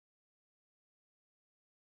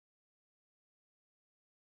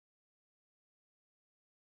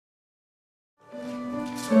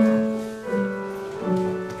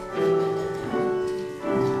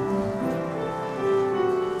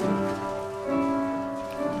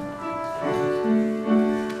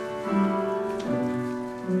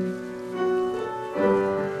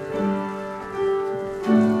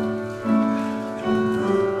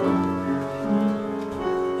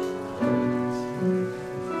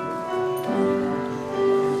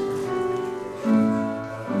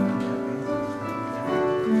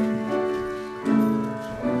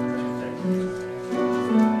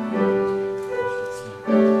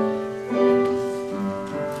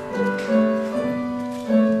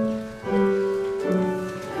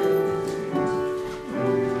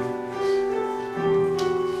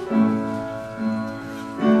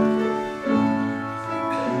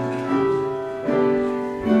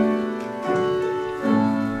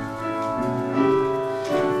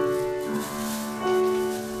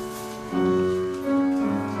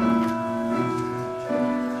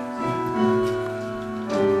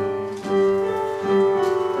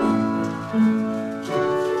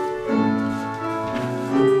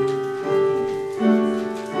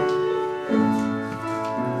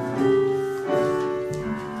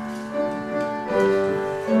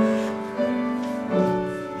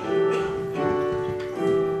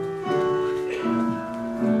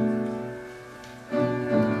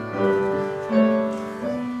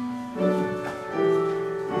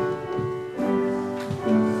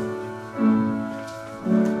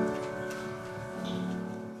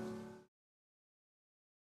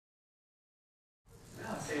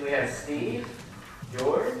we have Steve,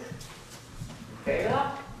 George,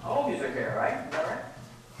 Kayla. All of you are here, right? Is that right?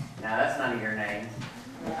 No, that's none of your names.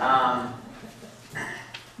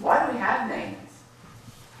 Why do we have names?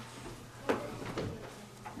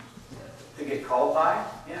 To get called by?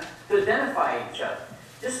 Yeah. To identify each other.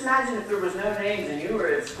 Just imagine if there was no names and you were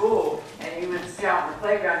at school and you would sit out in the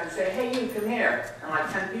playground and say, hey, you come here. And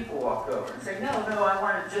like 10 people walk over and say, no, I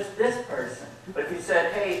wanted just this person. But if you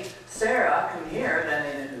said, hey, Sarah, come here, then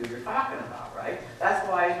they knew who you're talking about, right? That's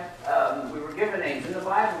why we were given names. In the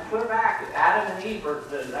Bible, clear back, Adam and Eve,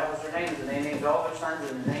 that was their names, and they named all their sons,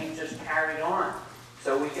 and the names just carried on.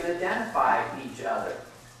 So we can identify each other.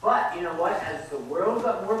 But you know what? As the world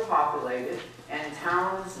got more populated and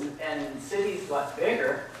towns and cities got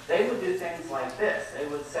bigger, they would do things like this. They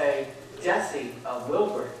would say Jesse of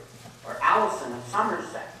Wilbury or Allison of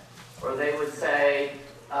Somerset. Or they would say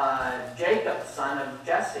Jacob, son of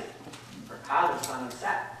Jesse, or Kyle, son of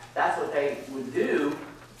Seth. That's what they would do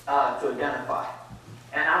to identify.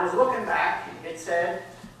 And I was looking back, it said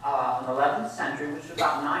in the 11th century, which was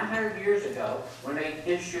about 900 years ago, when they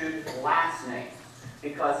issued last names,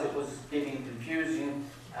 because it was getting confusing.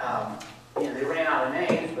 They ran out of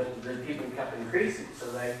names, but the people kept increasing, so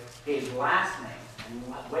they gave last names.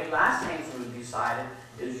 And the way last names would be decided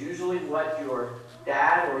is usually what your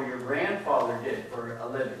dad or your grandfather did for a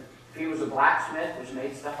living. If he was a blacksmith, which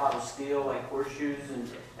made stuff out of steel, like horseshoes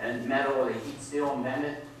and metal, they heat steel and bend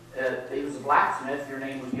it. If he was a blacksmith, your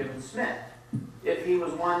name was given Smith. If he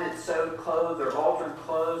was one that sewed clothes or altered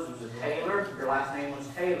clothes, was a tailor, your last name was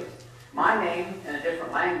Taylor. My name, in a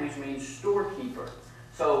different language, means storekeeper.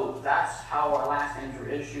 So that's how our last names were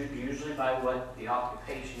issued, usually by what the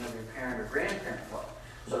occupation of your parent or grandparent was.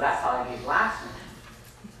 So that's how they gave last names.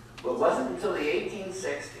 But it wasn't until the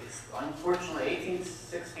 1860s. Unfortunately,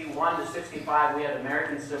 1861 to 65, we had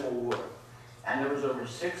American Civil War. And there was over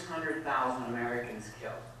 600,000 Americans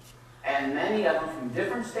killed. And many of them from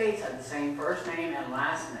different states had the same first name and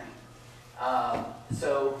last name.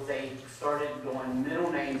 So they started going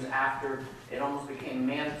middle names after it almost became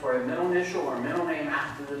mandatory, a middle initial or a middle name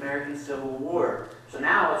after the American Civil War. So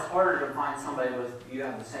now it's harder to find somebody with, you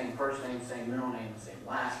have the same first name, same middle name, same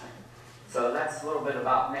last name. So that's a little bit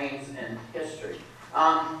about names and history.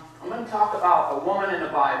 I'm going to talk about a woman in the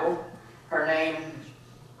Bible. Her name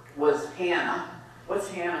was Hannah. What's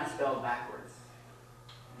Hannah spelled backwards?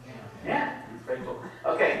 Yeah, that's pretty cool.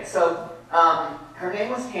 Okay, so her name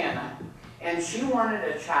was Hannah. And she wanted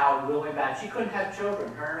a child really bad. She couldn't have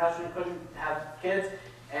children. Her and her husband couldn't have kids.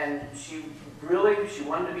 And she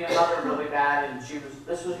wanted to be a mother really bad. And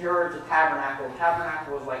this was here at the tabernacle. The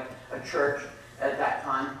tabernacle was like a church at that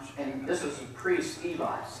time. And this was a priest,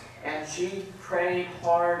 Eli. And she prayed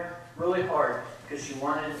hard, really hard, because she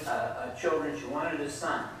wanted children. She wanted a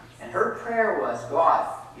son. And her prayer was,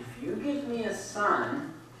 God, if you give me a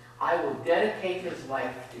son, I will dedicate his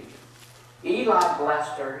life to you. Eli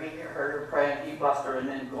blessed her. He heard her praying. He blessed her. And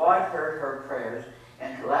then God heard her prayers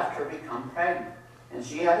and left her become pregnant. And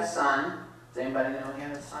she had a son. Does anybody know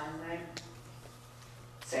Hannah's son's name?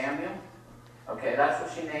 Samuel. Okay, that's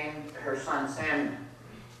what she named her son Samuel.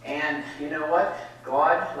 And you know what?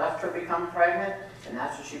 God left her become pregnant. And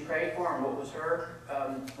that's what she prayed for. And what was her,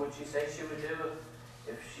 what she said she would do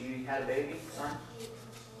if she had a baby, son?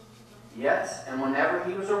 Yes. And whenever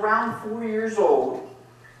he was around 4 years old,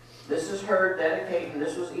 this is her dedicating,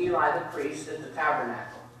 this was Eli the priest at the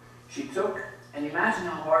tabernacle. She took, and imagine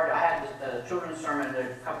how hard, I had the children's sermon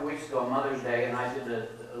a couple weeks ago on Mother's Day, and I did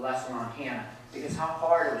a lesson on Hannah. Because how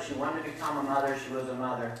hard it was. She wanted to become a mother, she was a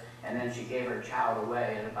mother, and then she gave her child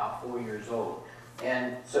away at about 4 years old.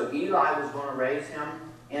 And so Eli was going to raise him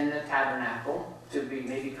in the tabernacle to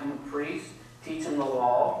maybe become a priest, teach him the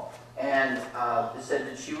law, and it said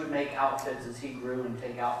that she would make outfits as he grew and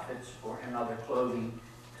take outfits for him, other clothing,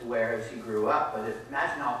 to wear as he grew up. But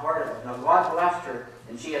imagine how hard it was. Now God blessed her,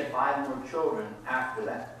 and she had 5 more children after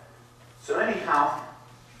that. So anyhow,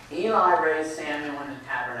 Eli raised Samuel in the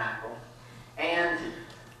tabernacle, and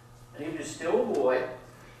he was still a boy.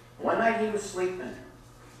 One night he was sleeping,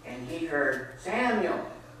 and he heard, Samuel.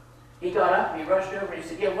 He got up and he rushed over and he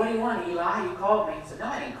said, yeah, what do you want, Eli? You called me. He said, no,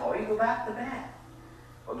 I didn't call you. Go back to bed.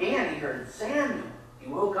 Again, he heard, Samuel. He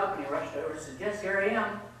woke up and he rushed over and said, yes, here I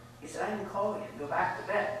am. He said, I didn't call you. Go back to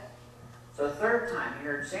bed. So the third time, he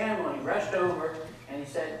heard Samuel, and he rushed over, and he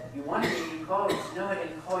said, you wanted me to call you? He said, no, I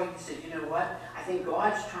didn't call you. He said, you know what? I think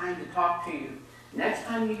God's trying to talk to you. Next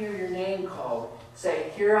time you hear your name called,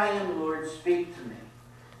 say, here I am, Lord, speak to me.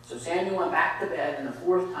 So Samuel went back to bed, and the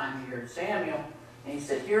 4th time he heard Samuel, and he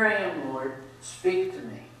said, here I am, Lord, speak to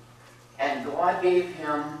me. And God gave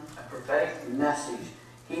him a prophetic message.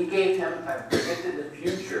 He gave him, predicted the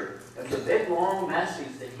future. It was a big, long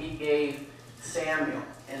message that he gave Samuel.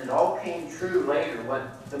 And it all came true later,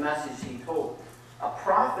 what the message he told. A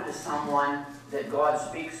prophet is someone that God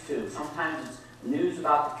speaks to. Sometimes it's news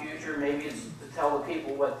about the future. Maybe it's to tell the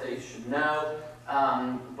people what they should know.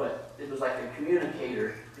 But it was like a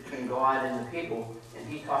communicator between God and the people. And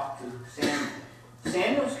he talked to Samuel.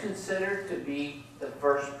 Samuel's considered to be the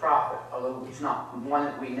first prophet, although he's not one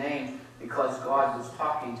that we named because God was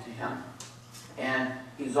talking to him. And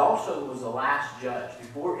he's also was the last judge.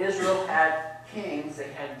 Before Israel had kings, they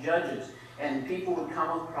had judges. And people would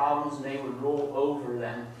come with problems and they would rule over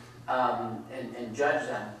them and judge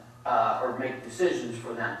them or make decisions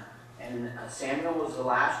for them. And Samuel was the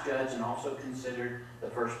last judge and also considered the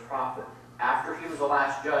first prophet. After he was the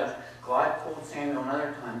last judge, God told Samuel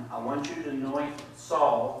another time, I want you to anoint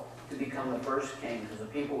Saul to become the first king, because the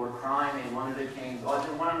people were crying, they wanted a king. God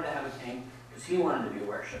didn't want him to have a king because he wanted to be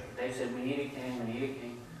worshipped. They said, we need a king, we need a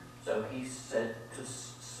king. So he said to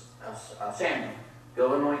Samuel,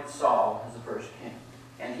 go anoint Saul as the first king.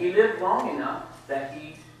 And he lived long enough that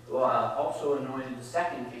he also anointed the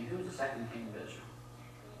second king. Who was the second king of Israel?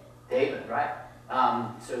 David, right?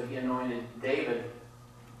 So he anointed David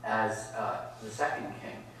as the second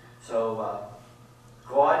king. So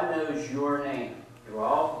God knows your name. There are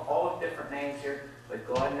all different names here, but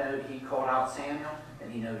God knows, he called out Samuel,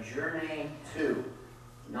 and he knows your name too.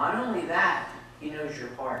 Not only that, he knows your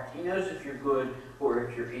heart. He knows if you're good or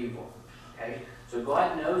if you're evil. Okay? So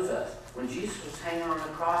God knows us. When Jesus was hanging on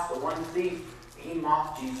the cross, the one thief, he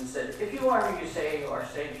mocked Jesus and said, if you are who you say you are,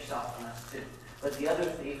 save yourself and us too. But the other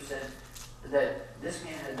thief said that this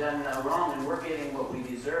man had done no wrong and we're getting what we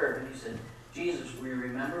deserve. And he said, Jesus, will you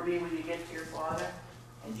remember me when you get to your Father?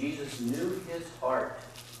 And Jesus knew his heart.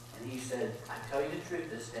 And he said, I tell you the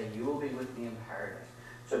truth this day, you will be with me in paradise.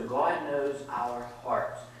 So God knows our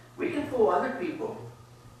hearts. We can fool other people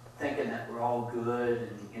thinking that we're all good,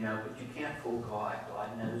 and but you can't fool God.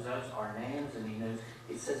 God knows us, our names, and he knows,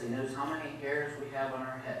 it says he knows how many hairs we have on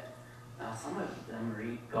our head. Now, some of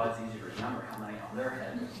them God's easy to remember how many on their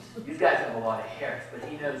head. You guys have a lot of hairs, but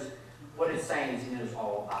he knows, what it's saying is he knows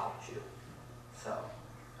all about you. So,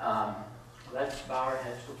 let's bow our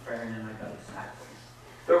heads for prayer, and then I got a snack for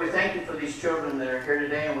you. Lord, we thank you for these children that are here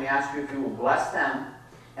today, and we ask you if you will bless them,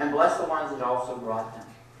 and bless the ones that also brought them.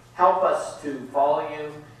 Help us to follow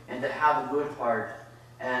you, and to have a good heart,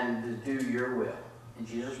 and to do your will. In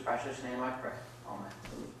Jesus' precious name I pray. Amen.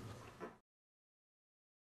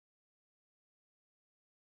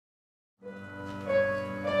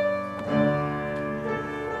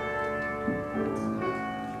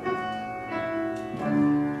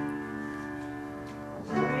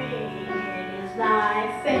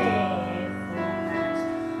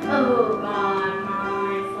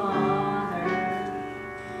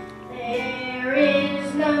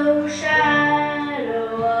 No shadow